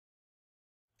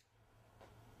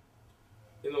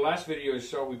In the last video you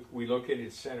saw we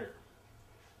located center.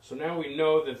 So now we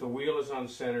know that the wheel is on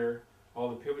center, all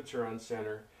the pivots are on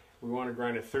center. We want to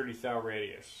grind a 30 thou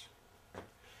radius.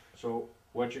 So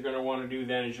what you're going to want to do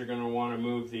then is you're going to want to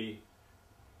move the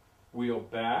wheel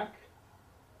back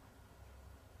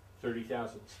 30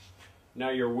 thousandths. Now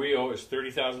your wheel is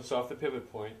 30 thousandths off the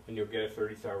pivot point and you'll get a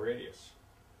 30 thou radius.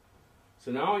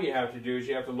 So now all you have to do is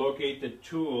you have to locate the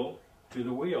tool to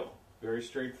the wheel. Very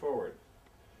straightforward.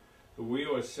 The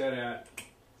wheel is set at,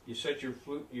 you set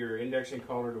your indexing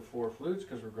collar to 4 flutes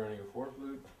because we're grinding a 4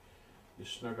 flute. You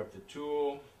snug up the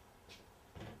tool.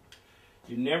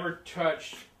 You never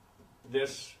touch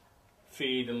this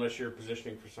feed unless you're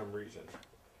positioning for some reason.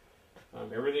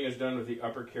 Everything is done with the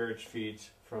upper carriage feeds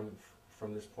from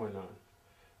this point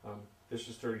on. This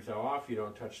is 30 thou off, you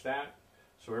don't touch that.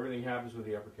 So everything happens with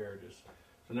the upper carriages.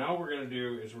 So now what we're going to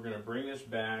do is we're going to bring this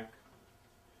back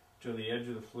till the edge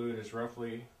of the flute is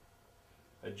roughly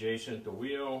adjacent to the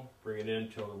wheel. Bring it in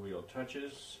till the wheel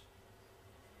touches.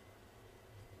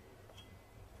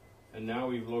 And now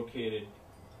you've located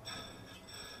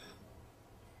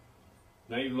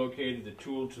the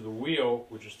tool to the wheel,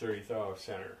 which is 30 thou off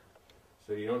center.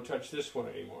 So you don't touch this one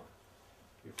anymore.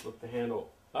 You flip the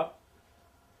handle up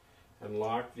and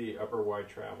lock the upper Y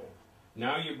travel.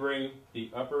 Now you bring the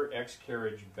upper X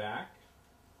carriage back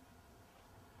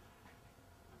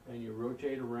and you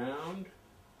rotate around.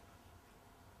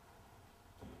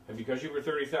 And because you were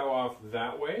 30 thou off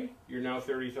that way, you're now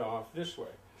 30 thou off this way.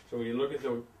 So when you look at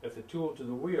the tool to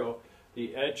the wheel,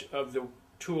 the edge of the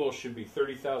tool should be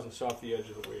 30 thousandths off the edge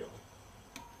of the wheel.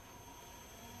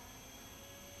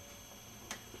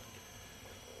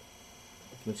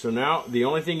 And so now the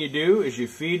only thing you do is you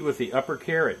feed with the upper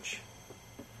carriage.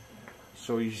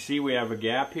 So you see we have a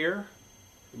gap here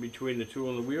in between the tool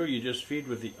and the wheel. You just feed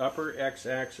with the upper X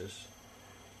axis.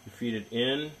 You feed it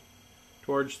in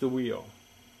towards the wheel.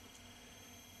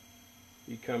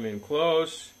 You come in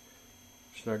close,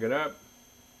 snug it up,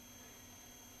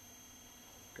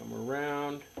 come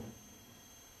around.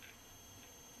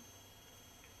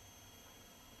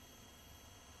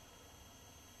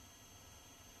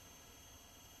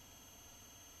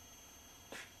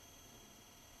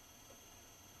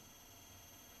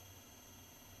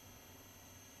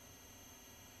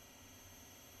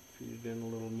 Feed it in a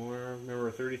little more.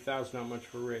 Remember, 30 thou is not much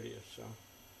for radius, so.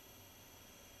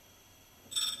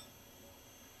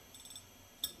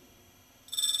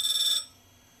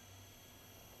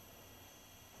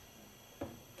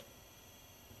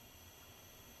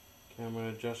 Okay, I'm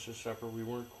going to adjust this upper. We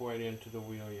weren't quite into the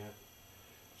wheel yet,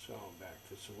 so I'll back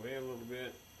this away a little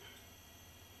bit.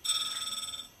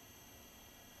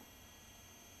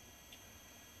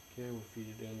 Okay, we'll feed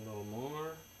it in a little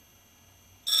more.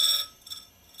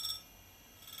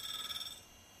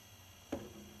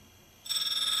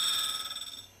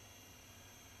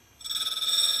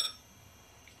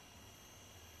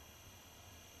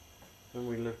 Then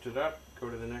we lift it up, go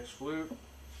to the next flute.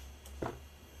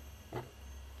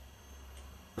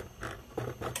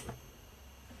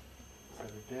 Set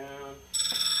it down.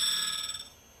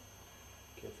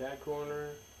 Get that corner.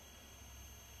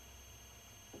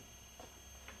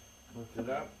 Lift it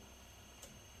up.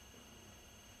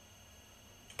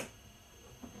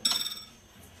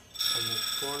 And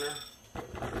next corner.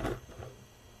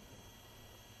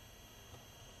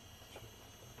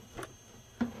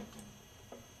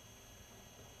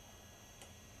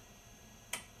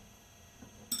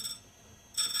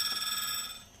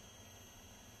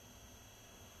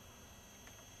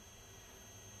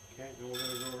 Okay, and we're going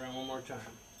to go around one more time.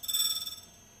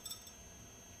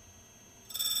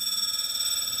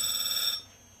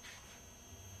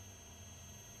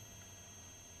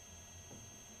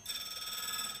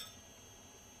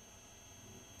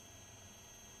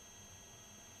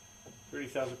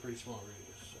 $30,000 is a pretty small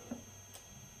radius. So.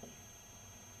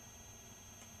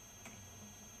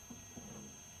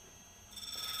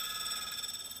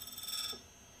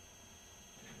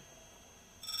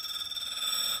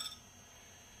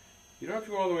 You don't have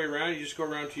to go all the way around, you just go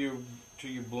around till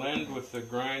you blend with the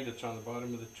grind that's on the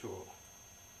bottom of the tool.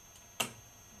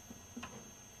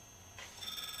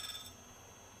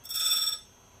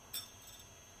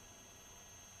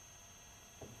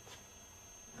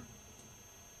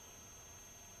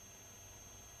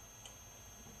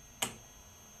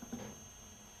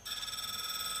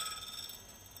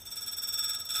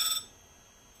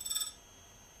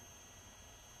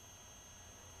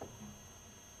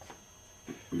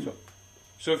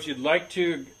 So if you'd like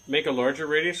to make a larger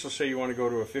radius, let's say you want to go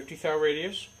to a 50 thou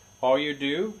radius, all you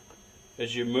do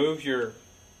is you move your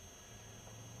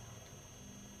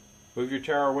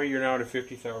tower away, you're now at a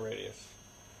 50 thou radius.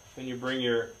 Then you bring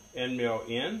your end mill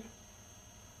in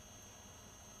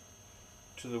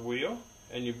to the wheel,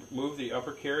 and you move the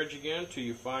upper carriage again till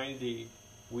you find the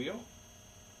wheel.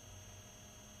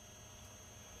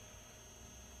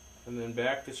 And then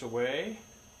back this away,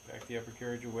 back the upper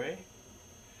carriage away.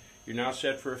 You're now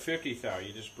set for a 50 thou.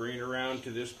 You just bring it around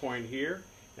to this point here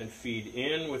and feed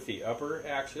in with the upper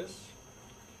axis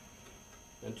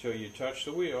until you touch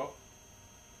the wheel,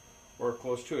 or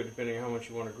close to it, depending on how much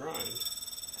you want to grind.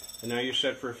 And now you're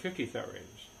set for a 50 thou radius.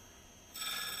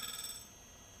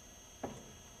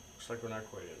 Looks like we're not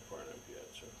quite in far enough yet,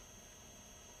 so.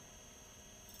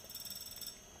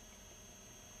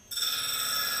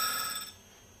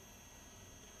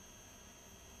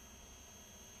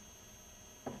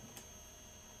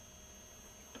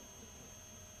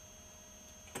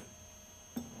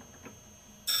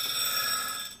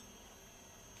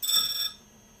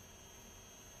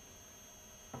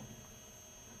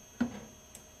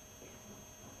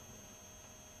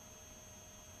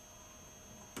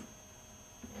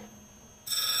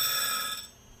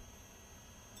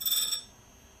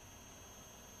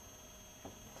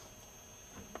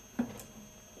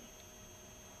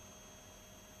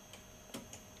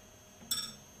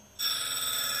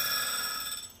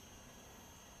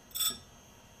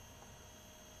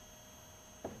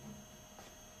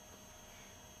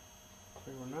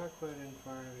 We're not quite in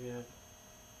far enough yet.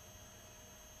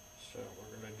 So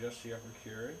we're going to adjust the upper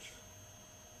carriage.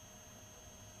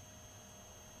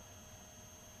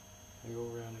 And go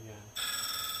around again.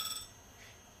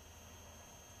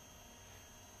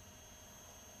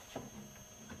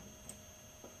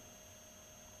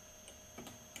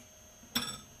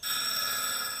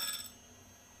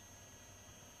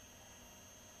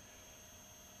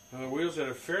 Now the wheel's at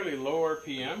a fairly low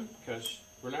RPM because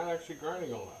we're not actually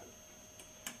grinding a lot.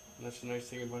 And that's the nice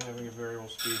thing about having a variable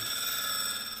speed.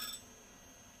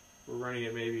 We're running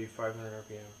at maybe 500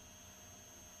 RPM.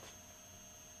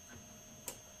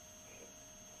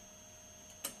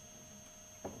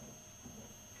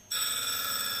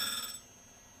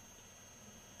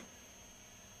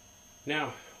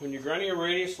 Now, when you're grinding a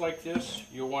radius like this,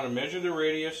 you'll want to measure the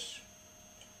radius.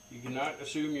 You cannot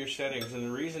assume your settings, and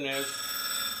the reason is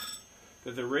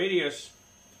that the radius,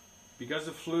 because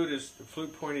the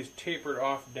flute point is tapered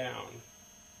off down,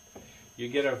 you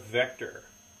get a vector.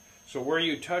 So where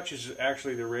you touch is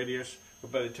actually the radius,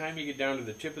 but by the time you get down to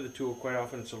the tip of the tool, quite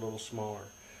often it's a little smaller.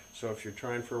 So if you're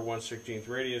trying for a 1/16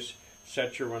 radius,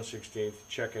 set your 1/16,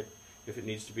 check it. If it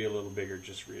needs to be a little bigger,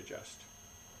 just readjust.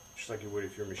 Just like you would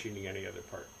if you're machining any other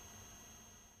part.